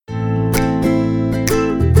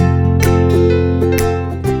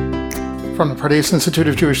From the Pardes Institute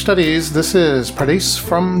of Jewish Studies, this is Pardes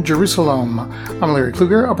from Jerusalem. I'm Larry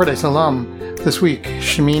Kluger, a Pardes alum. This week,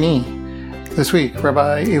 Shemini. This week,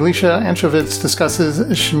 Rabbi Elisha Anchovitz discusses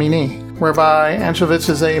Shemini. Rabbi Anchovitz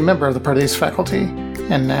is a member of the Pardes faculty.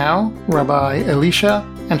 And now, Rabbi Elisha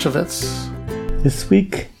Anchovitz. This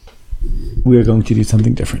week, we are going to do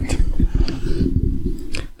something different.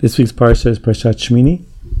 This week's parsha is Parshat Shemini.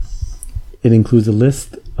 It includes a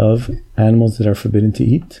list of animals that are forbidden to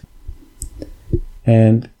eat.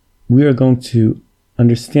 And we are going to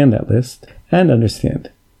understand that list and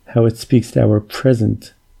understand how it speaks to our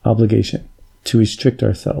present obligation to restrict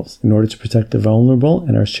ourselves in order to protect the vulnerable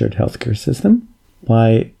and our shared healthcare system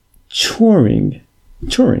by taking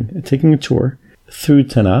a tour through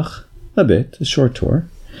Tanakh, a short tour,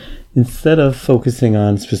 instead of focusing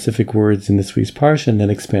on specific words in this week's parsha and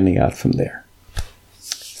then expanding out from there.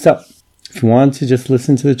 So, if you want to just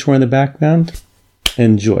listen to the tour in the background,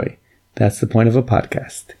 enjoy. That's the point of a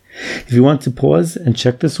podcast. If you want to pause and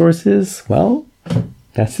check the sources, well,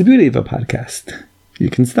 that's the beauty of a podcast. You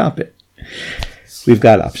can stop it. We've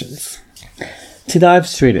got options. To dive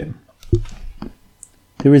straight in,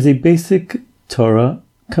 there is a basic Torah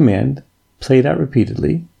command played out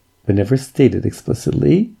repeatedly, but never stated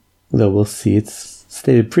explicitly, though we'll see it's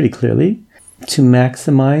stated pretty clearly, to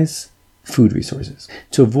maximize food resources,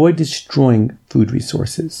 to avoid destroying food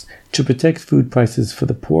resources, to protect food prices for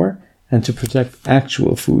the poor, and to protect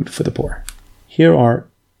actual food for the poor. Here are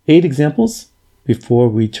 8 examples before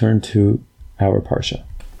we turn to our parsha.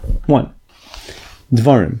 1.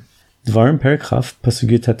 Dvarim. Dvarim Perek Chaf, Pasuk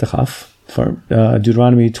Yud Tet Chaf,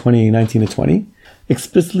 Deuteronomy 20:19-20,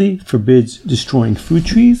 explicitly forbids destroying fruit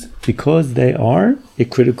trees because they are a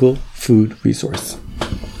critical food resource.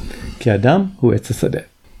 Ki Adam hu Etz HaSadeh.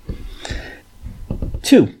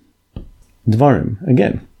 2. Dvarim,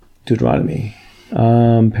 again, Deuteronomy.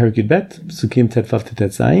 Perek Yud Bet, Psukim Tet Vav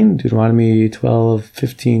Tet Zayin, Deuteronomy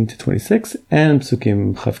 12:15-26, and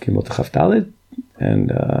Psukim Chav Gimel Chav Daled,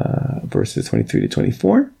 and verses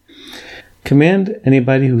 23-24. Command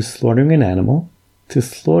anybody who's slaughtering an animal to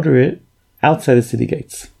slaughter it outside the city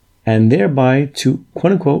gates, and thereby to,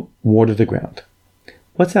 quote-unquote, water the ground.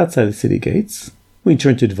 What's outside the city gates? We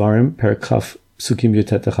turn to Dvarim, Perek Chaf, Psukim Yud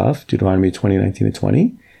Tet Chaf, Deuteronomy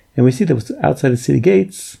 20:19-20, and we see that what's outside the city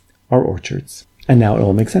gates are orchards. And now it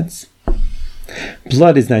all makes sense.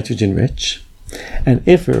 Blood is nitrogen rich, and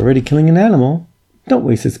if you're already killing an animal, don't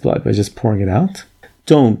waste its blood by just pouring it out.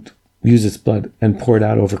 Don't use its blood and pour it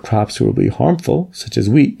out over crops that will be harmful, such as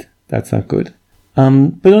wheat. That's not good.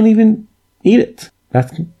 But don't even eat it.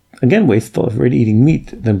 That's, again, wasteful. If you're already eating meat,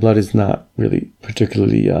 then blood is not really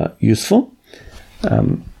particularly useful.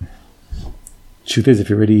 Truth is, if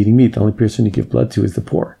you're already eating meat, the only person you give blood to is the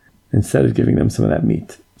poor, instead of giving them some of that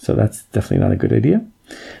meat. So that's definitely not a good idea.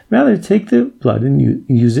 Rather, take the blood and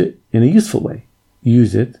use it in a useful way.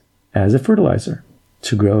 Use it as a fertilizer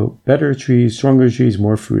to grow better trees, stronger trees,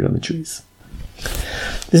 more fruit on the trees.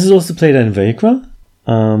 This is also played out in Vayikra.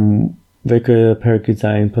 Vayikra Perek Yud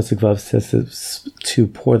Zayin Pasuk Vav says to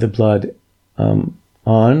pour the blood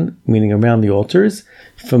on, meaning around the altars,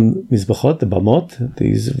 from Mizbachot, the Bamot,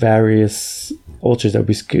 these various altars that will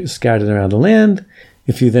be scattered around the land.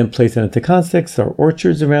 If you then place it into context, there are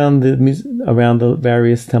orchards around the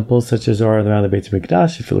various temples, such as are around the Beit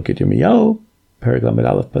HaMikdash. If you look at Yirmiyahu, Perek Lamed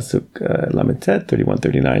Aleph Pasuk Lamed Tet,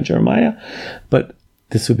 31-39 Jeremiah. But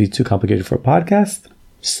this would be too complicated for a podcast.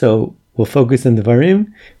 So we'll focus on the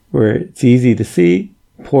Dvarim, where it's easy to see.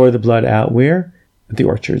 Pour the blood out where? At the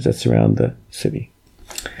orchards that surround the city.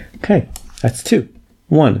 Okay, that's 2.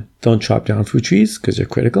 1, don't chop down fruit trees because they're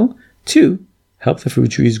critical. 2, help the fruit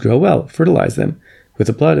trees grow well, fertilize them with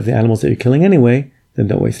the blood of the animals that you're killing anyway, then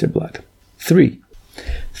don't waste their blood. 3.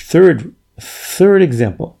 Third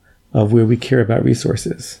example of where we care about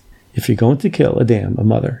resources. If you're going to kill a dam, a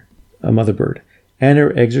mother bird, and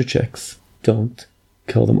her eggs or chicks, don't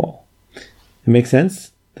kill them all. It makes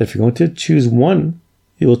sense that if you're going to choose one,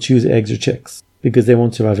 you will choose eggs or chicks, because they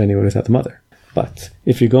won't survive anyway without the mother. But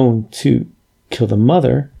if you're going to kill the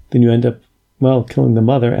mother, then you end up, killing the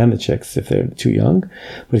mother and the chicks if they're too young.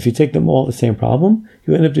 But if you take them all the same problem,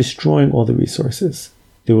 you end up destroying all the resources.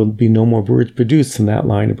 There will be no more birds produced from that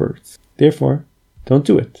line of birds. Therefore, don't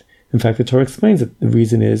do it. In fact, the Torah explains that the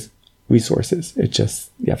reason is resources. It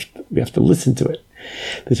just, we have to listen to it.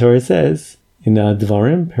 The Torah says in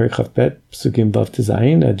Dvarim, Perek Chaf Bet, Psukim Vav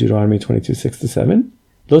Zayin, Deuteronomy 22:6-7,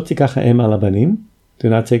 Lo tikach ha'em al habanim, do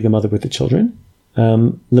not take the mother with the children,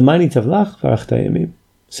 L'mayni tavlach v'arachta yamim,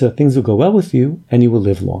 so that things will go well with you and you will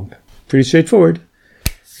live long. Pretty straightforward.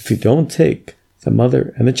 If you don't take the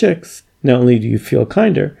mother and the chicks, not only do you feel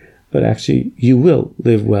kinder, but actually you will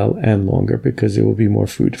live well and longer because there will be more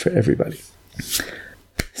food for everybody.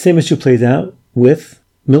 Same issue plays out with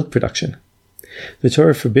milk production. The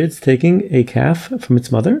Torah forbids taking a calf from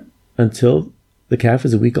its mother until the calf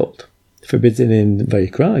is a week old. It forbids it in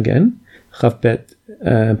Vayikra again, Perek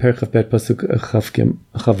Chavbet Pasuk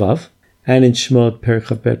Chavav, and in Shemot Perek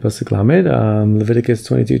Chavbet Pasuk Lamed, Leviticus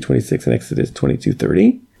 22:26 and Exodus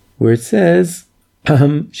 22:30, where it says,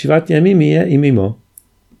 Shivat Yamim Yeh Imimo.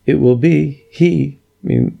 It will be he. I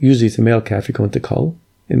mean, usually it's a male calf you're going to cull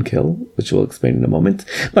and kill, which we'll explain in a moment.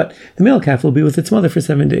 But the male calf will be with its mother for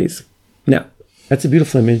 7 days. Now, that's a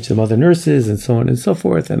beautiful image. The mother nurses and so on and so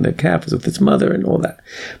forth, and the calf is with its mother and all that.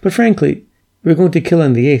 But frankly, we're going to kill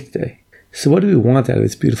on the 8th day. So what do we want out of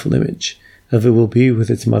this beautiful image of it will be with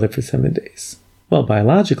its mother for 7 days? Well,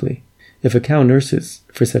 biologically, if a cow nurses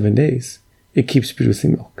for 7 days, it keeps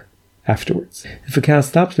producing milk afterwards. If a cow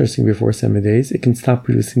stops nursing before 7 days, it can stop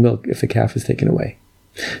producing milk if the calf is taken away.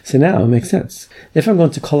 So now it makes sense. If I'm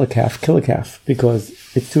going to kill a calf because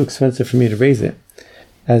it's too expensive for me to raise it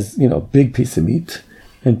as, a big piece of meat,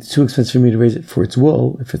 and too expensive for me to raise it for its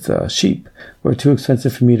wool if it's a sheep, or too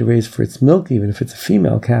expensive for me to raise for its milk even if it's a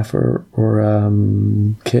female calf or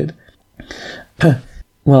kid.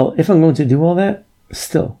 Well, if I'm going to do all that,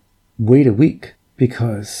 still wait a week,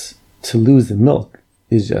 because to lose the milk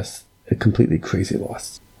is just a completely crazy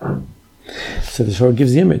loss. So the Torah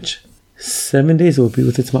gives the image. 7 days it will be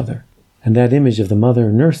with its mother. And that image of the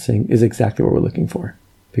mother nursing is exactly what we're looking for,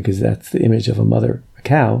 because that's the image of a mother, a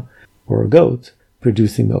cow, or a goat,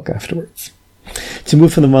 producing milk afterwards. To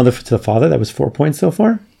move from the mother to the father, that was 4 points so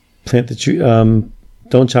far. Plant the tree,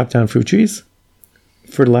 don't chop down fruit trees.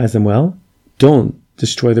 Fertilize them well. Don't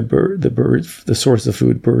destroy the birds, the source of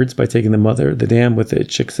food, birds, by taking the mother, the dam with the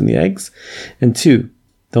chicks and the eggs. And 2,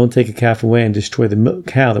 don't take a calf away and destroy the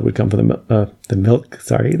cow that would come from the milk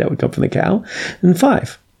that would come from the cow. And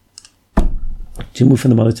 5, to move from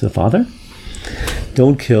the mother to the father,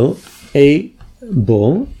 don't kill a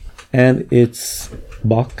bull and its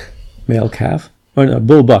buck, male calf, or no,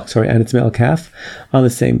 bull buck, and its male calf on the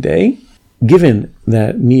same day. Given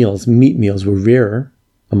that meat meals were rarer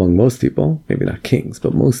among most people, maybe not kings,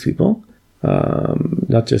 but most people,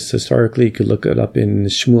 not just historically, you could look it up in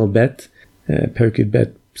Shmuel Bet, Perek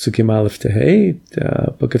Bet, Psukim Aleph Tehei,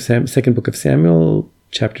 second book of Samuel,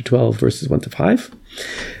 chapter 12, verses 1-5.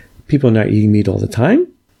 People are not eating meat all the time,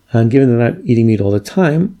 and given they're not eating meat all the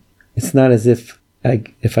time, it's not as if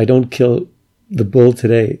I don't kill the bull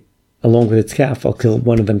today along with its calf, I'll kill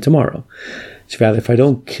one of them tomorrow. It's rather, if I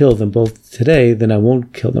don't kill them both today, then I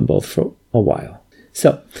won't kill them both for a while.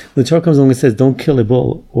 So when the Torah comes along and says, don't kill a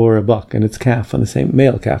bull or a buck and its calf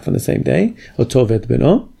male calf on the same day, otovet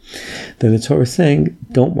beno, then the Torah is saying,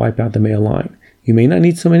 don't wipe out the male line. You may not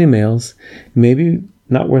need so many males. Maybe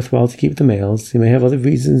not worthwhile to keep the males. You may have other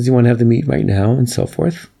reasons you want to have the meat right now and so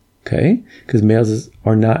forth. Okay? Because males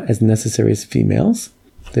are not as necessary as females.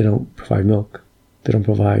 They don't provide milk. They don't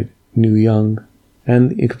provide new young.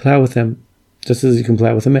 And you can plow with them just as you can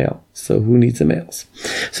plow with a male. So who needs the males?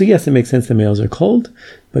 So yes, it makes sense the males are cold,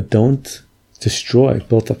 but don't destroy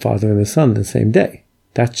both the father and the son the same day.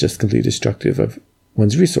 That's just completely destructive of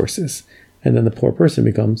one's resources. And then the poor person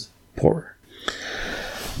becomes poorer.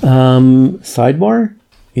 Sidebar,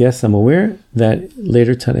 yes, I'm aware that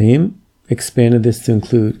later Tanaim expanded this to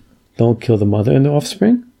include don't kill the mother and the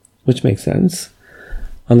offspring, which makes sense,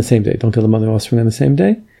 on the same day. Don't kill the mother and offspring on the same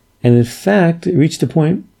day. And in fact, it reached a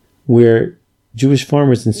point where Jewish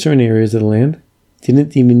farmers in certain areas of the land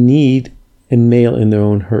didn't even need a male in their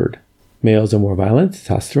own herd. Males are more violent,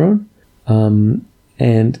 testosterone,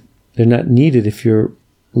 and they're not needed if you're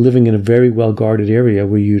living in a very well-guarded area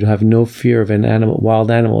where you'd have no fear of an wild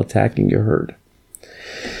animal attacking your herd.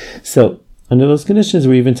 So, under those conditions,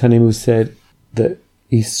 where even Tanimu said that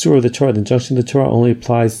Isur of the Torah, the injunction of the Torah, only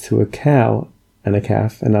applies to a cow and a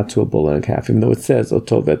calf, and not to a bull and a calf, even though it says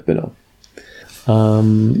Otovet Beno.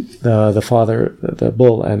 The father, the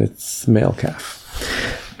bull, and its male calf.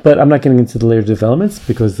 But I'm not getting into the later developments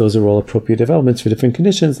because those are all appropriate developments for different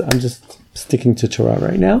conditions. I'm just sticking to Torah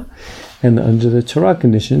right now. And under the Torah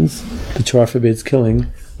conditions, the Torah forbids killing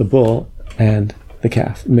the bull and the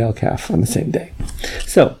calf, male calf, on the same day.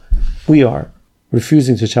 So we are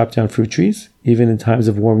refusing to chop down fruit trees, even in times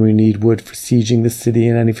of war when we need wood for sieging the city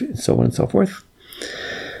and so on and so forth.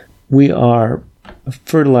 We are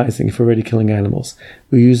fertilizing if we're already killing animals.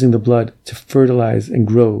 We're using the blood to fertilize and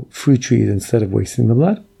grow fruit trees instead of wasting the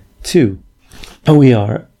blood. 2, we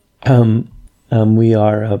are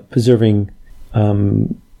preserving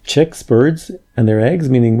chicks, birds, and their eggs,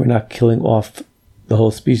 meaning we're not killing off the whole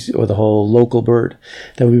species or the whole local bird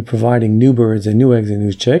that would be providing new birds and new eggs and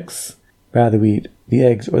new chicks. Rather, we eat the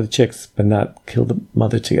eggs or the chicks, but not kill the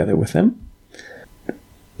mother together with them.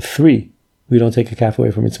 3, we don't take a calf away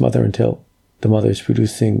from its mother until the mother is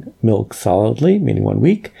producing milk solidly, meaning 1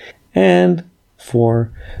 week. And 4,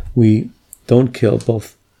 we don't kill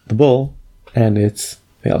both the bull and its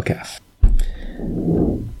male calf.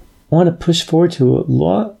 I want to push forward to a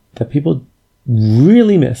law that people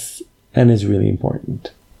really miss and is really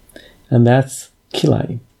important. And that's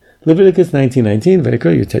kilayim. Leviticus 19:19,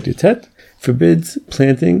 Vayikra Yutet Yutet, forbids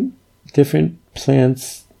planting different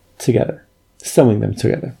plants together, sowing them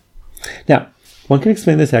together. Now, one can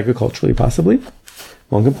explain this agriculturally, possibly.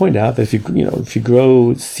 One can point out that if you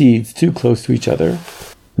grow seeds too close to each other,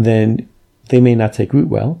 then they may not take root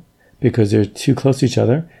well because they're too close to each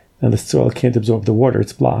other and the soil can't absorb the water,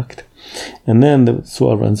 it's blocked. And then the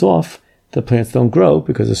soil runs off, the plants don't grow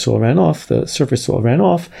because the soil ran off, the surface soil ran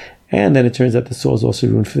off, and then it turns out the soil is also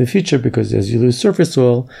ruined for the future because as you lose surface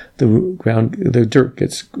soil, the ground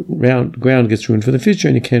gets ruined for the future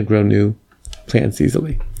and you can't grow new plants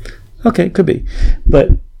easily. Okay, could be.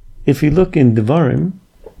 But if you look in Devarim,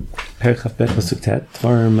 Perek Bet Pasuk Tet,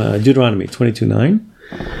 Devarim, Deuteronomy 22:9,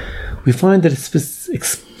 we find that it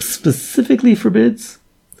specifically forbids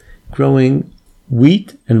growing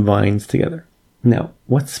wheat and vines together. Now,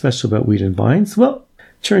 what's special about wheat and vines? Well,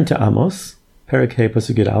 turn to Amos, Perek He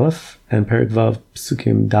Pasuk Yud Aleph, and Perek Vav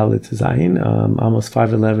Psukim Dalet Zayin, Amos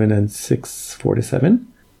 5:11 and 6:4-7,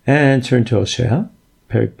 and turn to Hosea,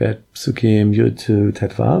 Perek Bet Psukim Yud to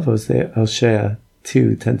Tet Vav, Hosea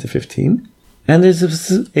 2:10-15, and there's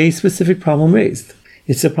a specific problem raised.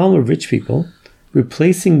 It's a problem of rich people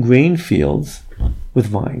replacing grain fields with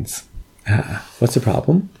vines. What's the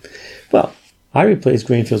problem? Well, I replace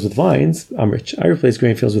grain fields with vines. I'm rich. I replace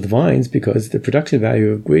grain fields with vines because the production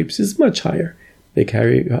value of grapes is much higher. They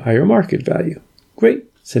carry a higher market value. Great.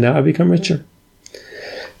 So now I become richer.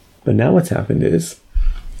 But now what's happened is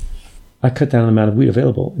I cut down the amount of wheat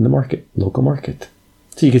available in the market, local market.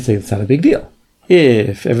 So you could say it's not a big deal.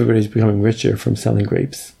 If everybody's becoming richer from selling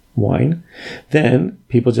grapes, wine, then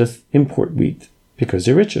people just import wheat because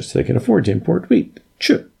they're richer, so they can afford to import wheat.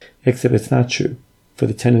 True. Except it's not true for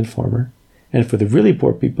the tenant farmer and for the really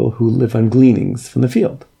poor people who live on gleanings from the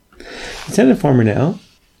field. The tenant farmer now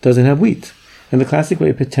doesn't have wheat, and the classic way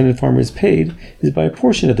a tenant farmer is paid is by a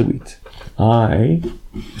portion of the wheat. I,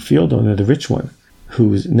 the field owner, the rich one,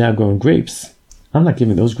 who's now growing grapes, I'm not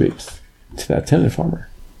giving those grapes to that tenant farmer.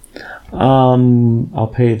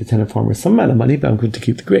 I'll pay the tenant farmer some amount of money, but I'm going to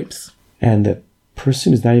keep the grapes. And the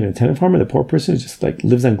person who's not even a tenant farmer, the poor person who just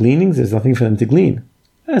lives on gleanings, there's nothing for them to glean.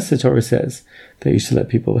 As the Torah says, that you should let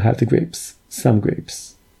people have the grapes, some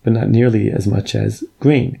grapes, but not nearly as much as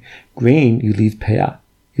grain. Grain, you leave payah.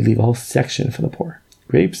 You leave a whole section for the poor.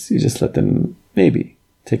 Grapes, you just let them maybe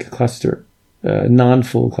take a cluster, a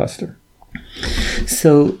non-full cluster.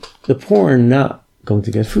 So the poor are not going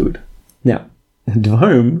to get food. Now,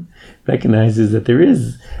 Devarim recognizes that there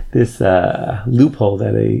is this loophole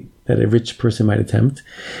that a rich person might attempt,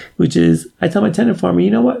 which is, I tell my tenant farmer, you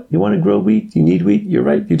know what? You want to grow wheat? You need wheat? You're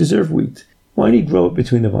right. You deserve wheat. Why don't you grow it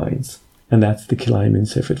between the vines? And that's the kilayim in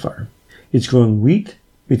Sefer Devarim. It's growing wheat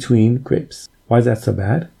between grapes. Why is that so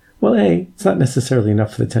bad? Well, A, it's not necessarily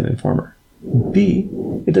enough for the tenant farmer. B,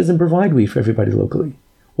 it doesn't provide wheat for everybody locally.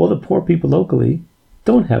 All the poor people locally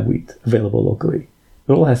don't have wheat available locally.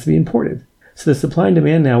 It all has to be imported. So the supply and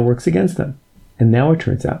demand now works against them. And now it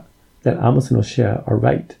turns out that Amos and Hosea are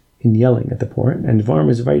right in yelling at the poor, and Devarim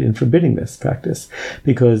is right in forbidding this practice,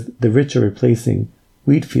 because the rich are replacing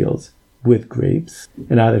wheat fields with grapes,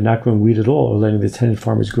 and either not growing wheat at all, or letting the tenant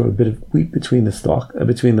farmers grow a bit of wheat between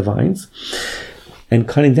the vines, and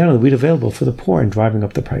cutting down on the wheat available for the poor and driving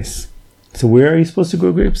up the price. So where are you supposed to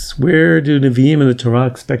grow grapes? Where do Nevi'im and the Torah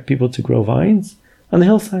expect people to grow vines? On the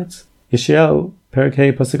hillsides. Yeshayahu, Perek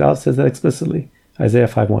He, Pasuk Aleph says that explicitly. Isaiah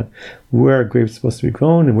 5:1. Where are grapes supposed to be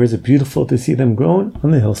grown, and where's it beautiful to see them grown?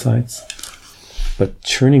 On the hillsides. But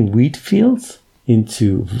turning wheat fields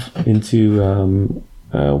into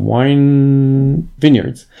wine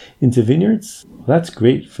vineyards, well, that's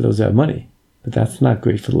great for those who have money, but that's not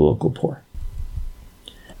great for the local poor.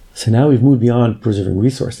 So now we've moved beyond preserving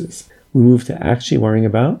resources. We move to actually worrying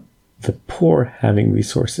about the poor having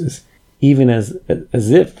resources, even as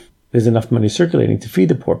if there's enough money circulating to feed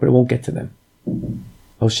the poor, but it won't get to them.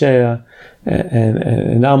 Hosea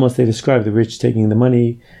and Amos, they describe the rich taking the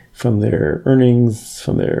money from their earnings,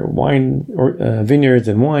 from their wine or vineyards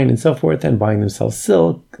and wine and so forth, and buying themselves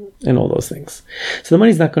silk and all those things. So the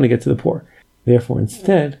money's not going to get to the poor. Therefore,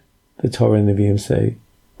 instead, the Torah and the Nevi'im say,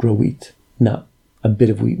 grow wheat. Not a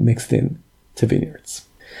bit of wheat mixed in to vineyards.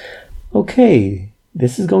 Okay,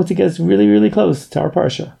 this is going to get us really, really close to our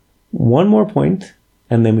parsha. One more point,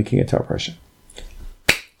 and then we can get to our parsha.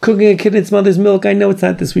 Cooking a kid in its mother's milk. I know it's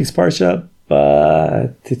not this week's parsha,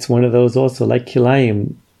 but it's one of those also, like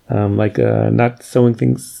kilayim, not sewing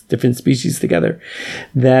things, different species together,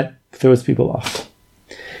 that throws people off.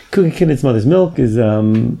 Cooking a kid in its mother's milk is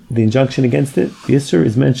the injunction against it. The Isser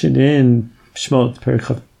is mentioned in Shmot,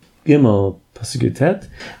 Perek Gimel, Pasuk Yutet,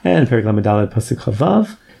 and Perek Lamed Daled, Pasuk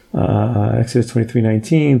Chavav, Exodus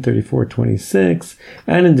 23:19, 34:26,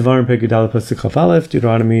 and in Devarim Perek Daled, Pasuk Chav Aleph,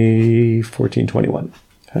 Deuteronomy 14:21.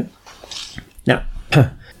 Okay. Now,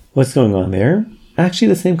 what's going on there? Actually,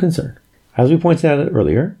 the same concern. As we pointed out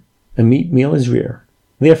earlier, a meat meal is rare.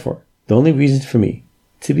 Therefore, the only reason for me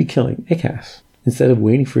to be killing a calf instead of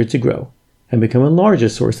waiting for it to grow and become a larger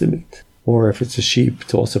source of meat, or if it's a sheep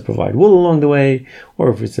to also provide wool along the way, or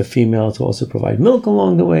if it's a female to also provide milk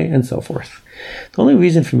along the way, and so forth. The only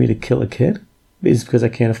reason for me to kill a kid is because I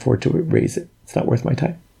can't afford to raise it. It's not worth my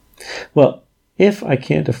time. Well, if I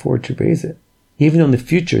can't afford to raise it, even though in the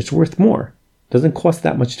future it's worth more, it doesn't cost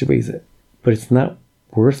that much to raise it, but it's not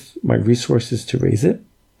worth my resources to raise it,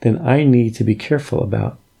 then I need to be careful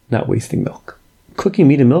about not wasting milk. Cooking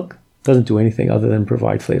meat and milk doesn't do anything other than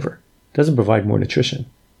provide flavor. It doesn't provide more nutrition.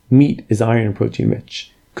 Meat is iron and protein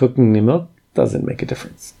rich. Cooking the milk doesn't make a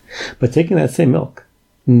difference. But taking that same milk,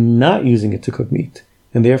 not using it to cook meat,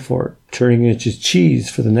 and therefore turning it into cheese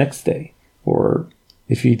for the next day, or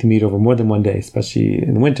if you eat the meat over more than one day, especially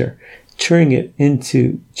in the winter, turning it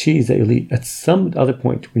into cheese that you'll eat at some other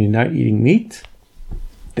point when you're not eating meat,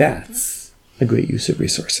 that's a great use of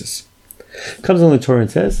resources. Comes on the Torah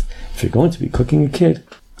and says, if you're going to be cooking a kid,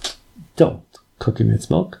 don't cook in its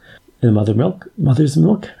milk, in mother's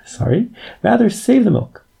milk, rather save the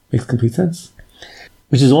milk. Makes complete sense.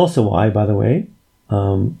 Which is also why, by the way,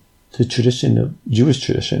 the tradition of Jewish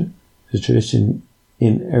tradition, the tradition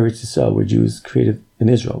in Eretz Yisrael, where Jews created in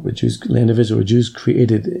Israel, land of Israel, where Jews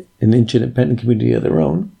created an independent community of their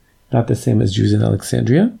own, not the same as Jews in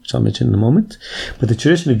Alexandria, which I'll mention in a moment, but the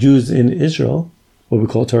tradition of Jews in Israel, what we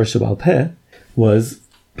call Torah Sheba'al Peh, was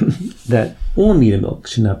that all meat and milk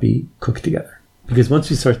should not be cooked together. Because once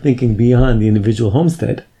we start thinking beyond the individual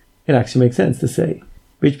homestead, it actually makes sense to say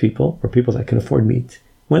rich people, or people that can afford meat,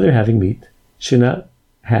 when they're having meat, should not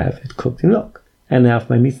have it cooked in milk. And now if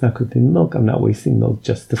my meat's not cooked in milk, I'm not wasting milk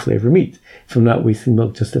just to flavor meat. If I'm not wasting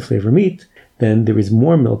milk just to flavor meat, then there is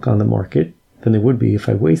more milk on the market than there would be if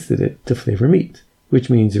I wasted it to flavor meat, which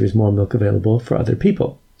means there is more milk available for other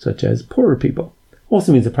people, such as poorer people.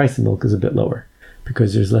 Also means the price of milk is a bit lower,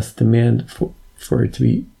 because there's less demand for it to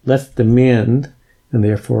be less demand, and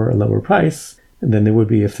therefore a lower price than there would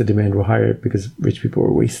be if the demand were higher, because rich people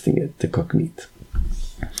were wasting it to cook meat.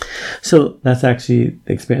 So that's actually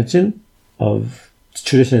the expansion of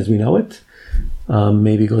tradition as we know it.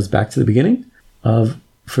 Maybe goes back to the beginning of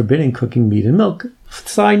forbidding cooking meat and milk.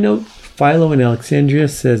 Side note, Philo in Alexandria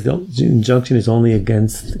says the injunction is only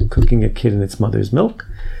against cooking a kid in its mother's milk.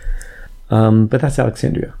 But that's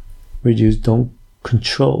Alexandria, where Jews don't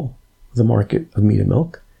control the market of meat and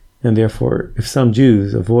milk. And therefore, if some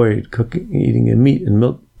Jews avoid eating a meat and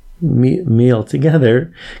milk meal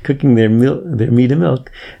together, cooking their meat and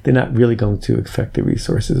milk, they're not really going to affect the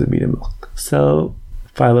resources of meat and milk. So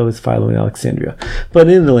Philo is Philo in Alexandria. But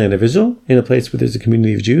in the land of Israel, in a place where there's a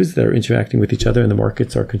community of Jews that are interacting with each other and the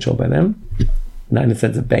markets are controlled by them, not in the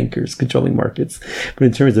sense of bankers controlling markets, but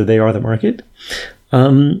in terms of they are the market,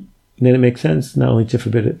 then it makes sense not only to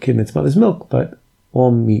forbid a kid in its mother's milk, but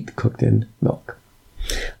all meat cooked in milk.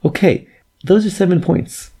 Okay, those are 7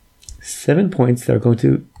 points. 7 points that are going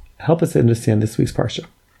to help us understand this week's parsha.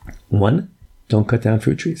 1, don't cut down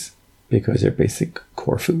fruit trees because they're basic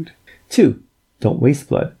core food. 2, don't waste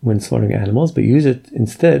blood when slaughtering animals, but use it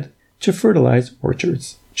instead to fertilize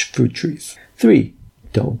orchards, fruit trees. 3,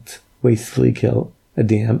 don't wastefully kill a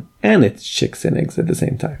dam and its chicks and eggs at the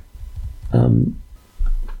same time.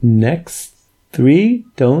 Next, 3,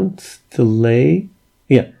 don't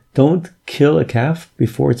kill a calf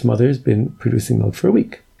before its mother has been producing milk for a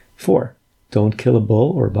week. 4, don't kill a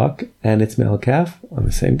bull or buck and its male calf on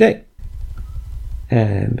the same day.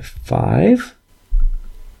 And 5,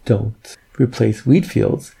 don't replace wheat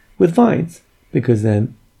fields with vines, because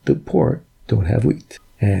then the poor don't have wheat.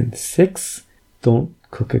 And 6, don't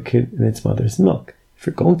cook a kid in its mother's milk. If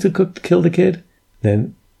you're going to kill the kid,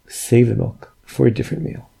 then save the milk for a different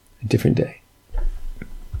meal, a different day.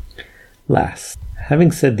 Last,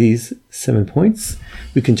 having said these 7 points,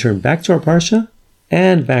 we can turn back to our parsha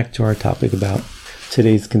and back to our topic about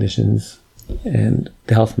today's conditions and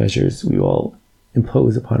the health measures we all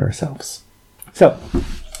impose upon ourselves. So,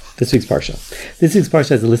 this week's Parsha. This week's Parsha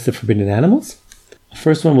has a list of forbidden animals. The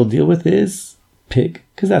first one we'll deal with is pig,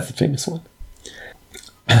 because that's the famous one.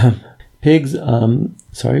 Pigs,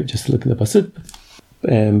 just look at the pasuk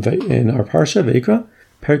in our Parsha, Vayikra,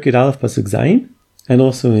 Perek Yud Aleph pasuk Zayin, and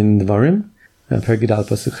also in Devarim, Perek Yud Aleph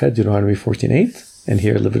pasuk Chet, Deuteronomy 14:8, and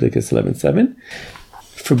here Leviticus 11:7,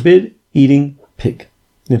 forbid eating pig.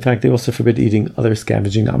 In fact, they also forbid eating other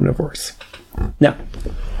scavenging omnivores. Now,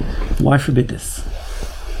 why forbid this?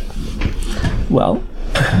 Well,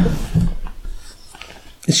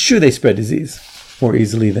 it's true they spread disease more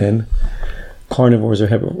easily than carnivores or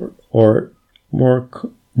herbivores, or more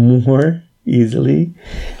easily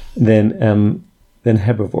than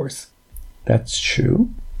herbivores. That's true.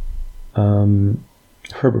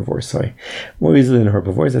 Herbivores, sorry. More easily than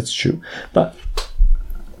herbivores, that's true. But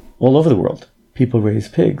all over the world, people raise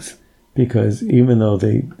pigs because even though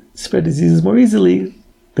they spread diseases more easily,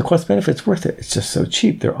 the cost benefit's worth it. It's just so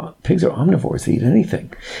cheap. Pigs are omnivores. They eat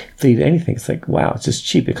anything. If they eat anything, it's like, wow, it's just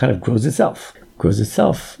cheap. It kind of grows itself.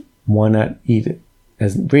 Why not eat it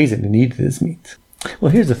raise it and eat it as meat?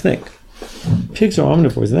 Well, here's the thing. Pigs are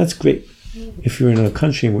omnivores, and that's great if you're in a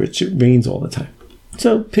country in which it rains all the time.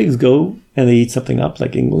 So pigs go and they eat something up,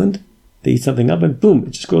 like England. They eat something up and boom,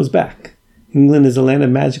 it just grows back. England is a land of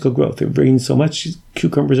magical growth. It rains so much,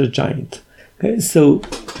 cucumbers are giant. Okay, so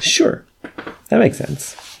sure, that makes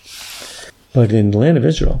sense. But in the land of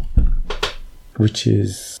Israel, which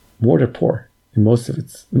is water poor, in most of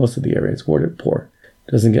the areas, water poor,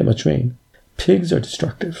 doesn't get much rain, pigs are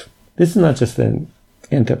destructive. This is not just an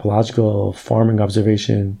anthropological farming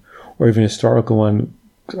observation or even a historical one.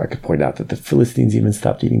 I could point out that the Philistines even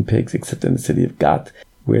stopped eating pigs, except in the city of Gat,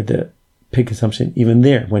 where the pig consumption even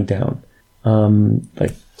there went down.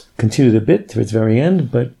 Continued a bit to its very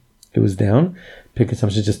end, but it was down. Pig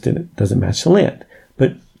consumption just doesn't match the land.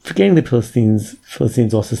 But forgetting the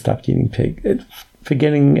Philistines also stopped eating pig.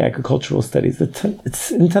 Forgetting agricultural studies, it's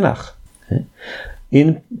in Tanakh. Okay?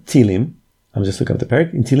 In Tilim, I'm just looking up the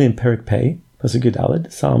Perek, in Tilim Perek Pei, Pasuk Yud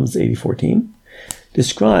Daled, Psalms 80:14,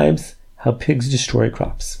 describes how pigs destroy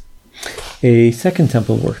crops. A second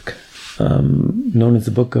temple work, known as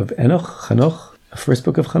the book of Chanoch, first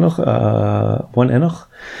book of Chanoch, 1 Enoch,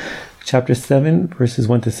 chapter 7, verses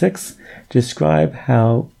 1-6, describe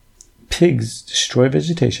how pigs destroy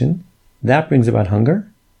vegetation. That brings about hunger,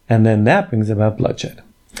 and then that brings about bloodshed.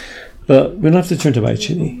 But we don't have to turn to Beit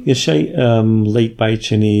Sheni. Yeshay, late Beit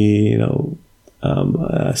Sheni,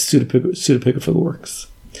 pseudepigraphical works.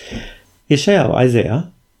 Yeshayahu,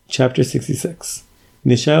 Isaiah, chapter 66.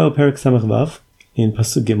 In Yeshayahu Perek Samach Vav, in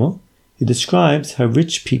Pasuk Gimel, he describes how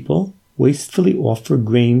rich people wastefully offer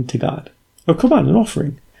grain to God. Or korban, an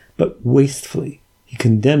offering, but wastefully. He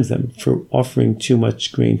condemns them for offering too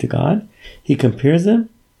much grain to God. He compares them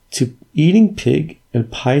to eating pig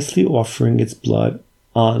and piously offering its blood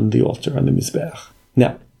on the altar, on the Mizbeach.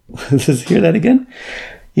 Now, let's hear that again.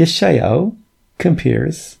 Yeshayahu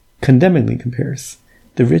condemningly compares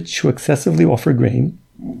the rich who excessively offer grain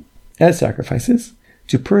as sacrifices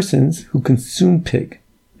to persons who consume pig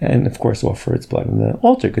and, of course, offer its blood on the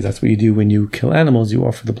altar, because that's what you do when you kill animals, you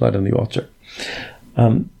offer the blood on the altar.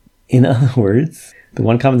 In other words, the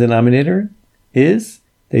one common denominator is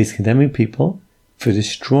that he's condemning people for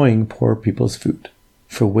destroying poor people's food,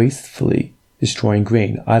 for wastefully destroying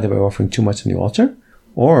grain, either by offering too much on the altar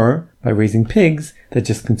or by raising pigs that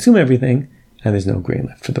just consume everything and there's no grain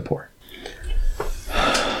left for the poor.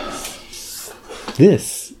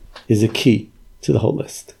 This is a key to the whole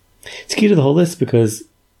list. It's key to the whole list because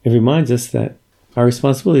it reminds us that our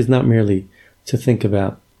responsibility is not merely to think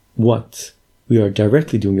about what we are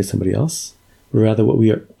directly doing to somebody else, but rather what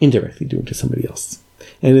we are indirectly doing to somebody else.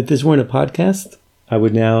 And if this weren't a podcast, I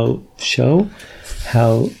would now show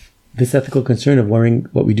how this ethical concern of worrying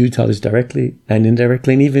what we do to others directly and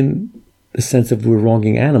indirectly, and even the sense of we're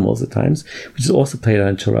wronging animals at times, which is also played out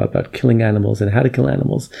in Torah about killing animals and how to kill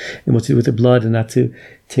animals and what to do with their blood and not to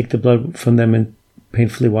take the blood from them and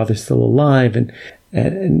painfully while they're still alive,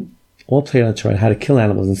 and all played out in Torah, how to kill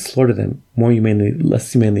animals and slaughter them more humanely,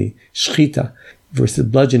 less humanely. Shchita versus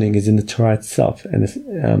bludgeoning is in the Torah itself, and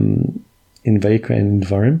in Vayikra and in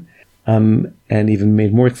Devarim, and even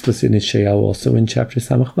made more explicit in Yeshayahu also in chapter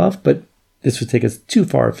Samach Vav, but this would take us too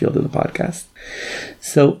far afield of the podcast.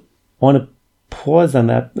 So I want to pause on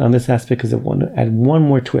this aspect because I want to add one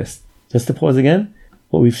more twist. Just to pause again,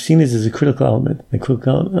 what we've seen is a critical element. The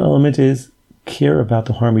critical element is care about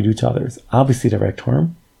the harm we do to others. Obviously direct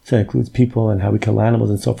harm, so it includes people and how we kill animals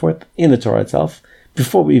and so forth in the Torah itself,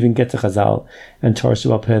 before we even get to Chazal and Torah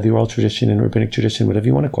Sheba'al Peh, the oral tradition and rabbinic tradition, whatever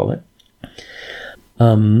you want to call it.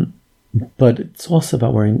 But it's also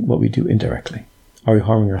about worrying what we do indirectly. Are we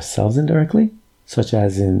harming ourselves indirectly? Such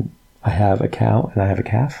as in, I have a cow and I have a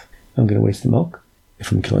calf. I'm going to waste the milk.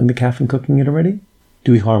 If I'm killing the calf and cooking it already?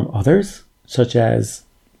 Do we harm others? Such as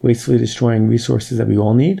wastefully destroying resources that we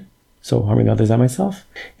all need? So harming others and myself?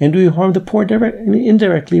 And do we harm the poor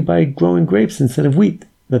indirectly by growing grapes instead of wheat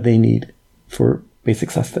that they need for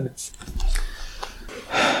basic sustenance?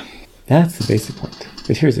 That's the basic point.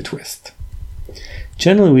 But here's a twist.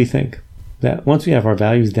 Generally, we think that once we have our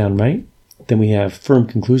values down right, then we have firm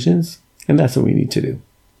conclusions, and that's what we need to do.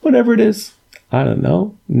 Whatever it is, I don't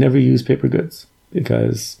know, never use paper goods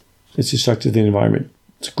because it's destructive to the environment.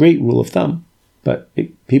 It's a great rule of thumb, but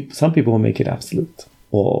some people will make it absolute,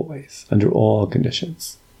 always, under all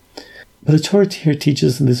conditions. But the Torah here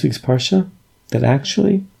teaches in this week's Parsha that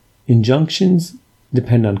actually injunctions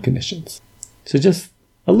depend on conditions. So just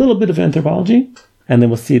a little bit of anthropology, and then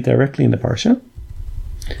we'll see it directly in the Parsha.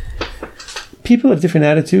 People have different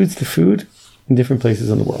attitudes to food in different places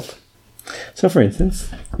in the world. So, for instance,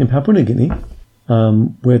 in Papua New Guinea,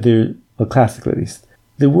 where classically at least,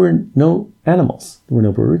 there were no animals. There were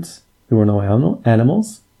no birds. There were no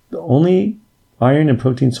animals. The only iron and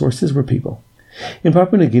protein sources were people. In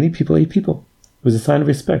Papua New Guinea, people ate people. It was a sign of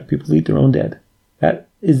respect. People eat their own dead. That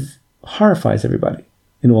horrifies everybody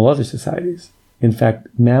in all other societies. In fact,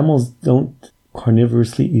 mammals don't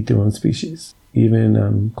carnivorously eat their own species.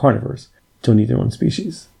 Even carnivores don't eat their own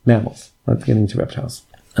species. Mammals, not getting into reptiles.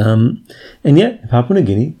 And yet, in Papua New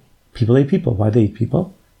Guinea, people ate people. Why they eat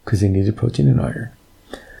people? Because they needed protein and iron.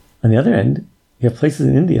 On the other end, you have places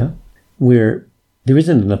in India where there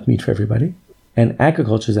isn't enough meat for everybody, and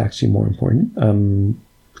agriculture is actually more important.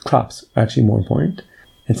 Crops are actually more important.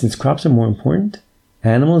 And since crops are more important,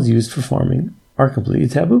 animals used for farming are completely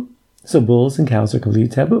taboo. So bulls and cows are completely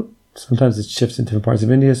taboo. Sometimes it shifts in different parts of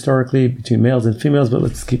India historically between males and females, but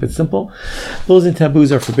let's keep it simple. Bulls and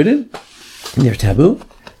taboos are forbidden. They're taboo.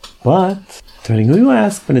 But, depending who you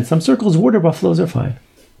ask, but in some circles, water buffaloes are fine.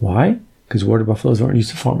 Why? Because water buffaloes aren't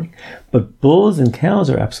used for farming. But bulls and cows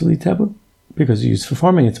are absolutely taboo. Because they're used for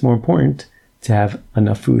farming, it's more important to have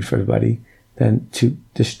enough food for everybody than to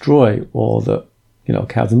destroy all the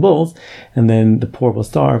cows and bulls, and then the poor will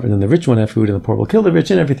starve, and then the rich won't have food, and the poor will kill the rich,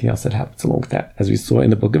 and everything else that happens along with that. As we saw in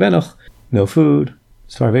the book of Enoch, no food,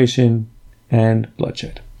 starvation, and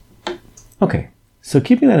bloodshed. Okay, so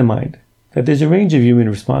keeping that in mind, that there's a range of human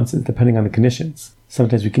responses depending on the conditions.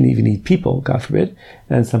 Sometimes we can even eat people, God forbid,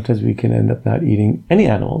 and sometimes we can end up not eating any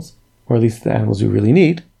animals, or at least the animals we really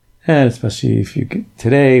need, and especially if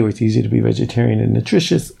today, where it's easy to be vegetarian and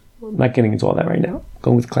nutritious. I'm not getting into all that right now. I'm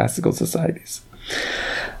going with classical societies.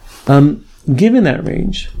 Given that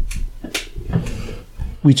range,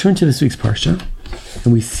 we turn to this week's Parsha,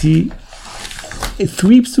 and we see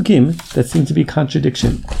 3 psukim that seem to be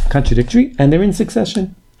contradictory, and they're in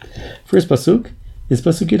succession. First pasuk is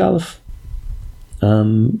pasuk Yud Aleph.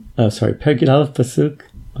 Perek Yud Aleph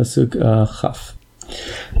pasuk Chaf.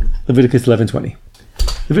 Leviticus 11:20.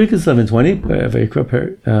 Leviticus 11:20,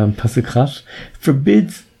 pasuk Chaf,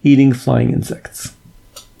 forbids eating flying insects.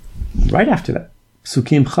 Right after that,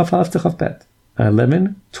 Psukim Chaf Aleph to Chaf Bet,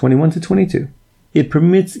 11:21-22. It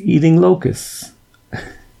permits eating locusts.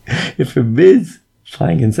 It forbids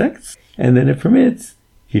flying insects, and then it permits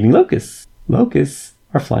eating locusts. Locusts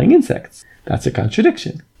are flying insects. That's a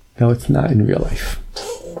contradiction. No, it's not in real life.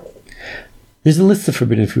 There's a list of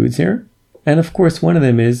forbidden foods here, and of course one of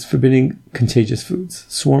them is forbidding contagious foods.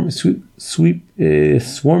 Swarming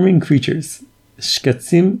creatures,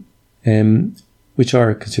 shkatzim, which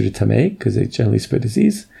are considered tamei because they generally spread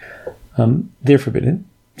disease. They're forbidden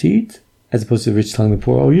to eat, as opposed to the rich telling the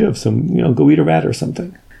poor, "Oh, you have some, go eat a rat or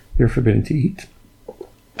something." They're forbidden to eat.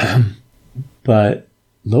 But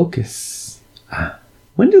locusts,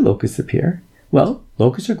 when do locusts appear? Well,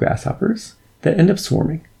 locusts are grasshoppers that end up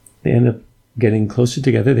swarming. They end up getting closer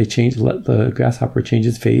together. The grasshopper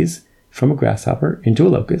changes phase from a grasshopper into a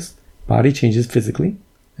locust. Body changes physically.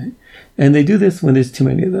 Right? And they do this when there's too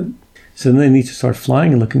many of them. So then they need to start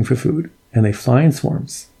flying and looking for food. And they fly in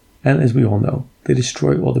swarms. And as we all know, they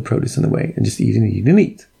destroy all the produce in the way and just eat and eat and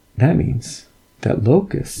eat. That means that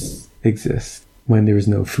locusts exist when there is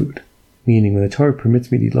no food. Meaning when the Torah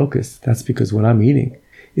permits me to eat locusts, that's because what I'm eating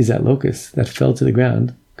is that locust that fell to the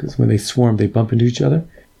ground, because when they swarm, they bump into each other,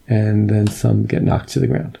 and then some get knocked to the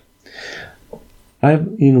ground. I've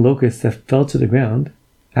eaten locusts that fell to the ground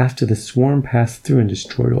after the swarm passed through and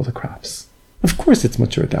destroyed all the crops. Of course it's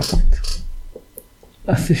mature at that point.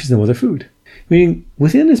 There's no other food. Meaning,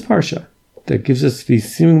 within this parsha, that gives us these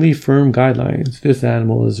seemingly firm guidelines, this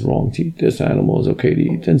animal is wrong to eat, this animal is okay to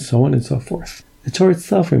eat, and so on and so forth. The Torah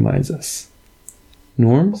itself reminds us,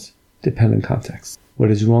 norms depend on context. What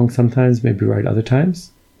is wrong sometimes may be right other times.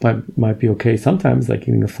 Might be okay sometimes, like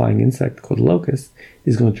eating a flying insect called a locust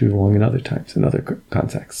is going to be wrong in other times, in other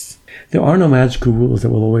contexts. There are no magical rules that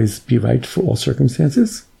will always be right for all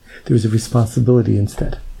circumstances. There is a responsibility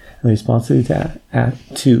instead. And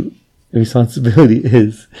the responsibility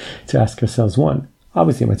is to ask ourselves, one,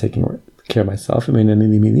 obviously am I taking care of myself? I mean,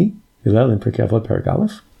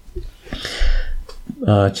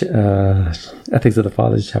 Ethics of the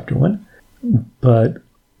Fathers, chapter 1. But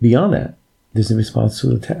beyond that, there's a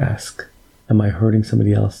responsibility to ask, am I hurting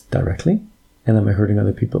somebody else directly? And am I hurting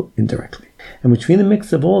other people indirectly? And between the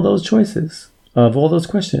mix of all those choices, of all those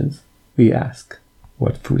questions, we ask,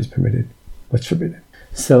 what food is permitted? What's forbidden?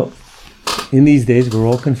 So, in these days, we're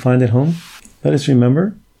all confined at home. Let us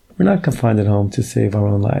remember, we're not confined at home to save our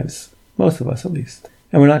own lives. Most of us, at least.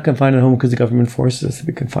 And we're not confined at home because the government forces us to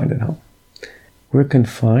be confined at home. We're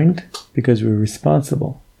confined because we're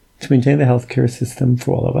responsible to maintain the healthcare system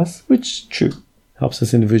for all of us, which, true, helps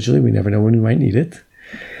us individually. We never know when we might need it.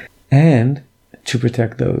 And to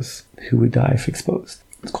protect those who would die if exposed.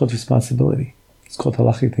 It's called responsibility. It's called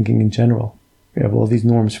halachic thinking in general. We have all these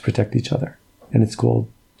norms to protect each other. And it's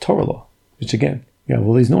called Torah law, which again, we have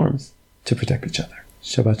all these norms to protect each other.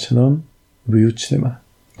 Shabbat Shalom, B'riyut Shlema.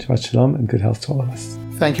 Shabbat Shalom and good health to all of us.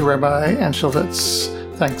 Thank you, Rabbi Anshevitz.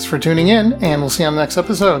 Thanks for tuning in, and we'll see you on the next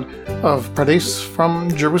episode of Pardes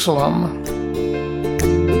from Jerusalem.